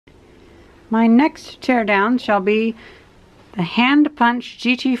My next teardown shall be the HandPunch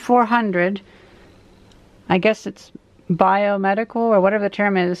GT-400. I guess it's biomedical or whatever the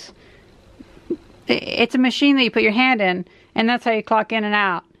term is. It's a machine that you put your hand in, and that's how you clock in and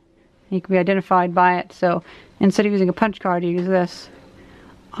out. You can be identified by it. So instead of using a punch card, you use this.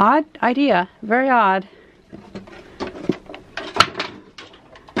 Odd idea. Very odd.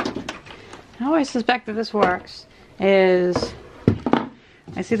 How I suspect that this works is,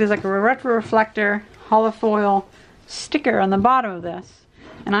 I see there's like a retroreflector hollow foil sticker on the bottom of this,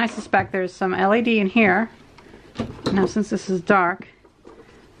 and I suspect there's some LED in here. Now since this is dark,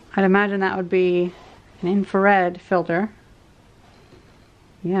 I'd imagine that would be an infrared filter.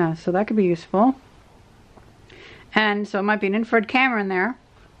 Yeah, so that could be useful. And so it might be an infrared camera in there,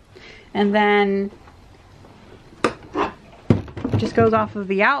 and then it just goes off of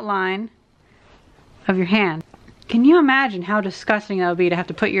the outline of your hand. Can you imagine how disgusting that would be to have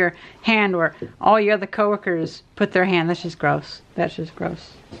to put your hand where all your other coworkers put their hand? That's just gross. That's just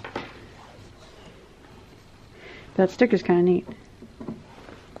gross. That sticker's kind of neat.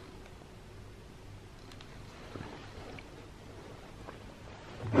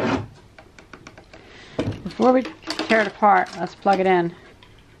 Before we tear it apart, let's plug it in.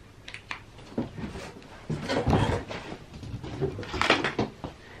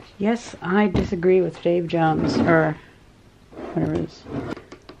 Yes, I disagree with Dave Jones, or whatever it is.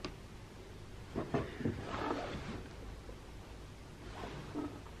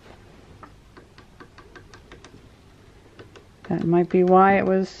 That might be why it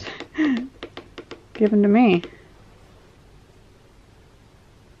was given to me.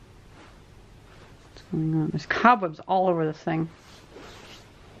 What's going on? There's cobwebs all over this thing.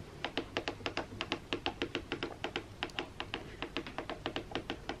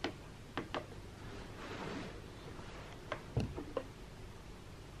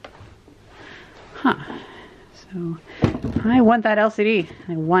 Huh. So, I want that LCD.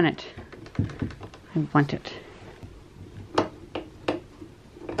 I want it. I want it.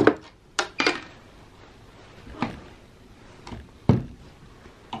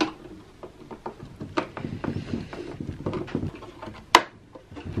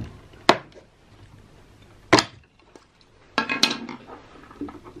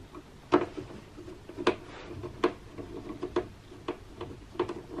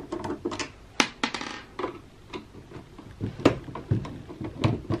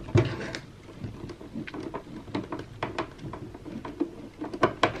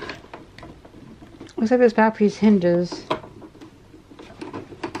 Looks like this back piece hinges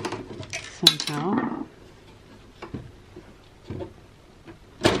somehow.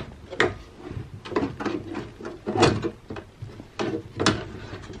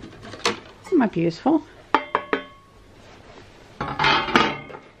 It might be useful.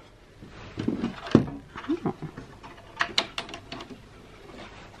 Oh.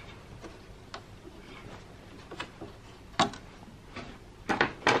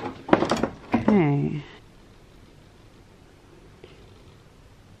 Okay.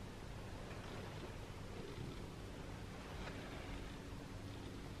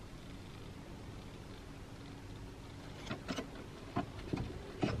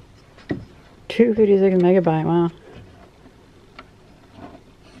 $256 megabyte, wow.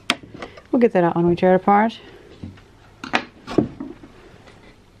 We'll get that out when we tear it apart.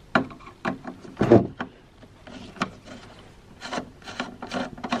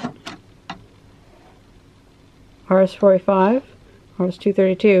 RS-45,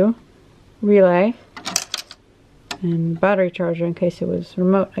 RS-232, relay, and battery charger in case it was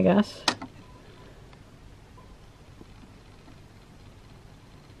remote, I guess.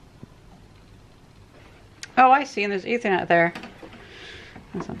 Oh, I see, and there's Ethernet there.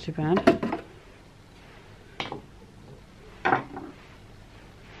 That's not too bad.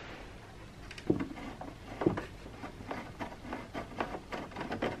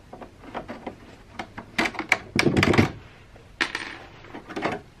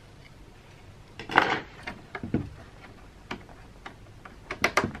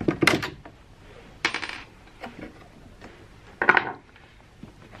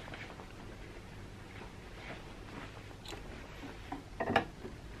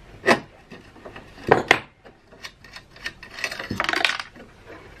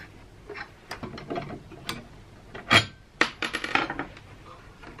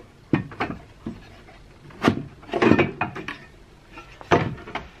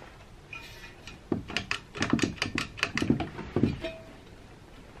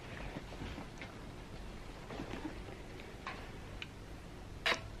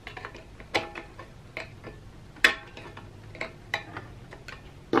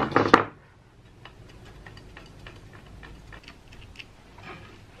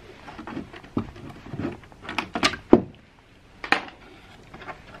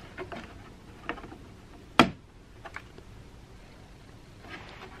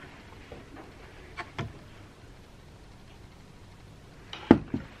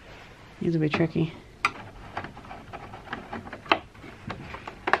 These will be tricky.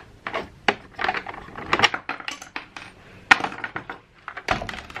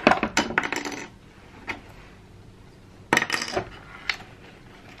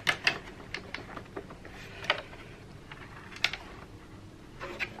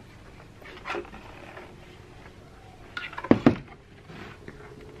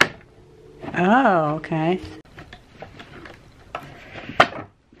 Oh, okay.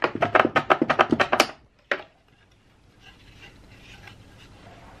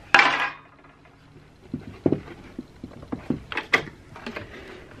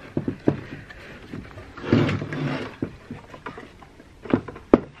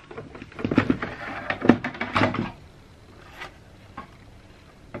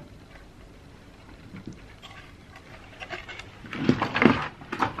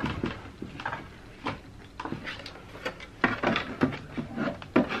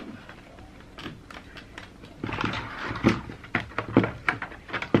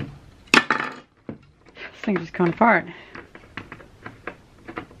 This thing just coming apart.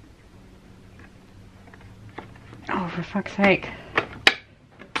 Oh, for fuck's sake.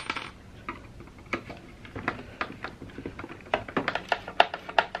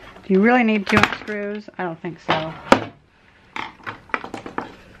 Do you really need 2 screws? I don't think so.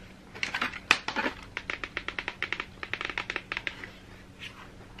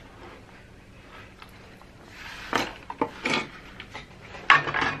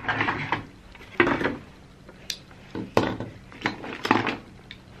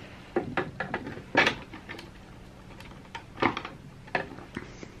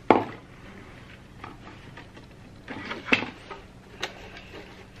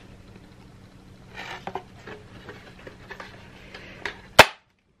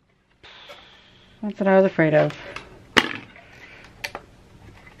 That's what I was afraid of.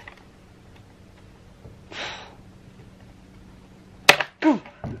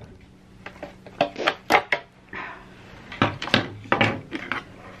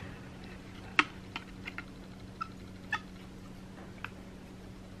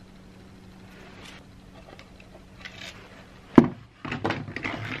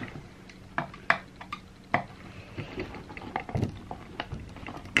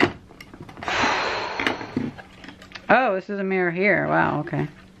 Oh, this is a mirror here. Wow, okay.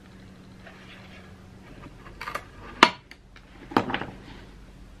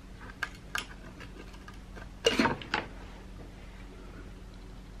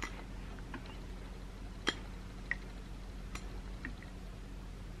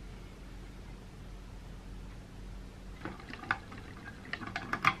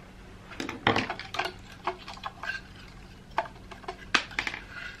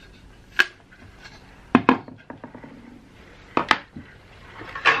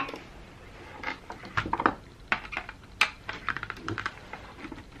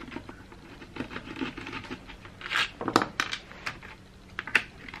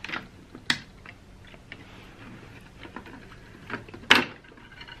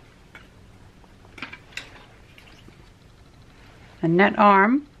 A net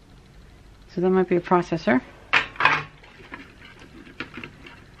arm, so that might be a processor.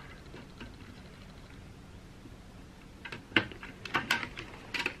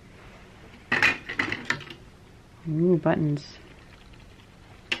 Ooh, buttons.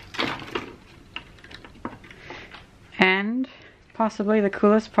 And possibly the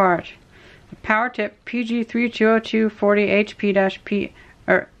coolest part, a power tip PG320240HP-P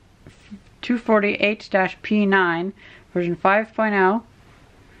or 248-P9 version 5.0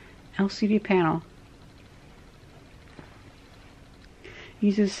 LCD panel.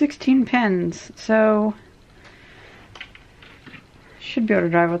 Uses 16 pins, so should be able to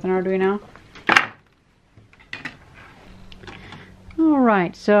drive with an Arduino.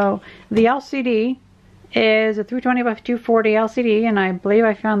 Alright, so the LCD is a 320 by 240 LCD, and I believe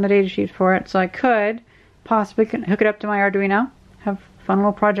I found the datasheet for it, so I could possibly hook it up to my Arduino. Have fun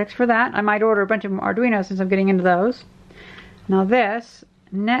little projects for that. I might order a bunch of Arduinos since I'm getting into those. Now this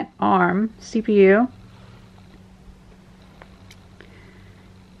net arm CPU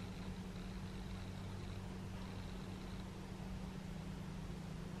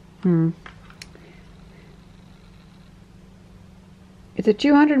it's a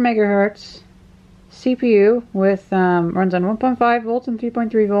 200 megahertz CPU with runs on 1.5 volts and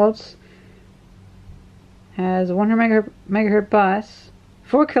 3.3 volts. Has a 100 megahertz bus.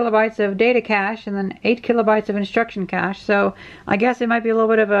 4 kilobytes of data cache and then 8 kilobytes of instruction cache. So I guess it might be a little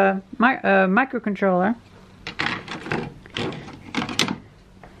bit of a microcontroller.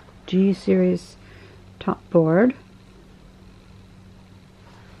 G series top board.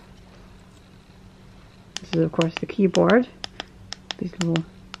 is, of course, the keyboard. These little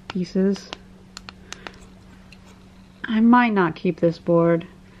pieces. I might not keep this board.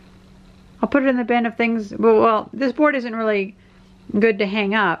 I'll put it in the bin of things. Well, this board isn't really good to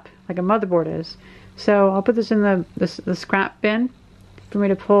hang up like a motherboard is. So I'll put this in the scrap bin for me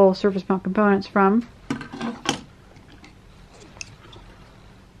to pull surface mount components from.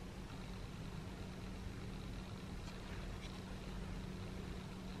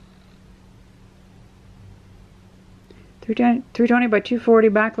 $320 by $240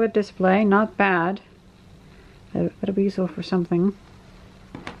 backlit display, not bad. That'll be useful for something.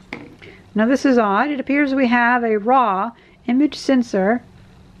 Now this is odd. It appears we have a raw image sensor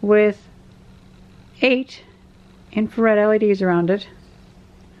with 8 infrared LEDs around it.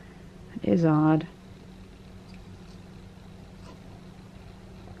 That is odd.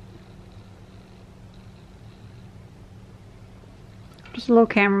 Just a little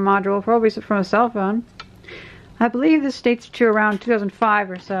camera module, probably from a cell phone. I believe this dates to around 2005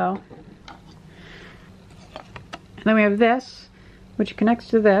 or so. And then we have this, which connects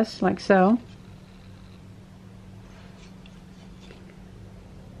to this, like so.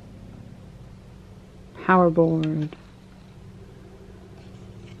 Power board.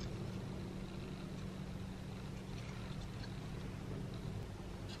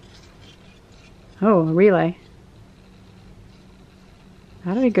 Oh, a relay.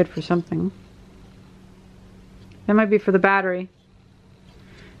 That'll be good for something. That might be for the battery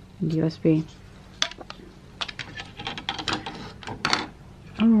and USB.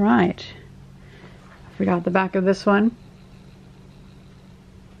 Alright. I forgot the back of this one.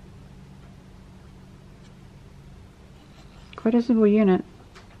 Quite a simple unit.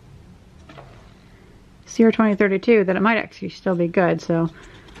 CR2032, that it might actually still be good, so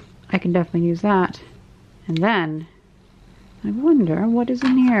I can definitely use that. And then, I wonder what is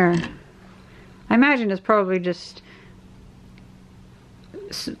in here. I imagine it's probably just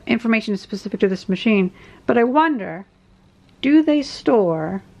information specific to this machine, but I wonder, do they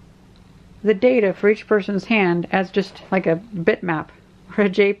store the data for each person's hand as just like a bitmap or a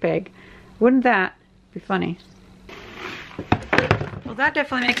JPEG? Wouldn't that be funny? Well, that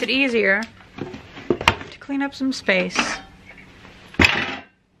definitely makes it easier to clean up some space.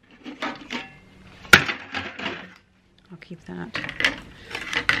 I'll keep that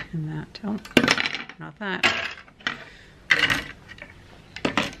and that. Oh, not that.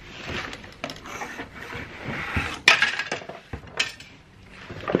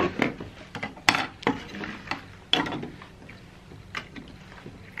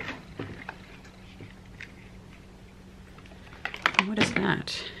 What is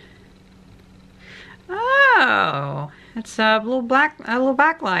that? Oh, it's a little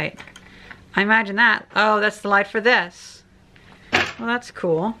backlight. I imagine that. Oh, that's the light for this. Well, that's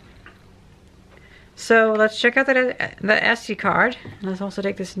cool. So let's check out the SD card. Let's also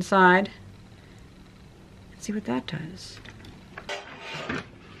take this inside and see what that does.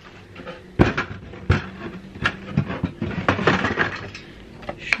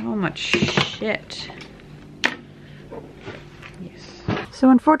 So much shit. Yes. So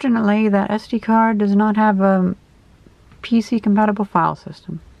unfortunately, that SD card does not have a PC compatible file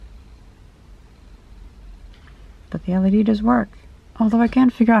system. But the LED does work. Although I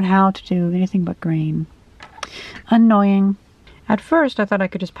can't figure out how to do anything but green. Annoying. At first I thought I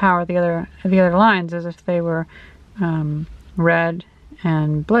could just power the other lines as if they were red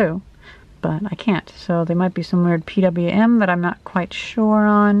and blue. But I can't. So they might be some weird PWM that I'm not quite sure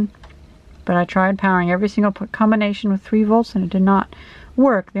on. But I tried powering every single combination with 3 volts and it did not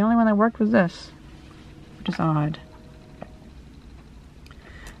work. The only one that worked was this. Which is odd.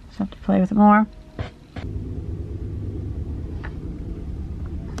 Just have to play with it more.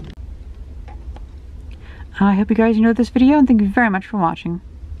 I hope you guys enjoyed this video and thank you very much for watching.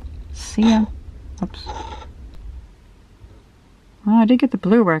 See ya. Oops. Well, I did get the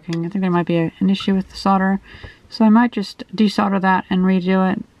blue working. I think there might be an issue with the solder. So I might just desolder that and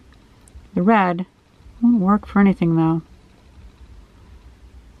redo it. The red won't work for anything though.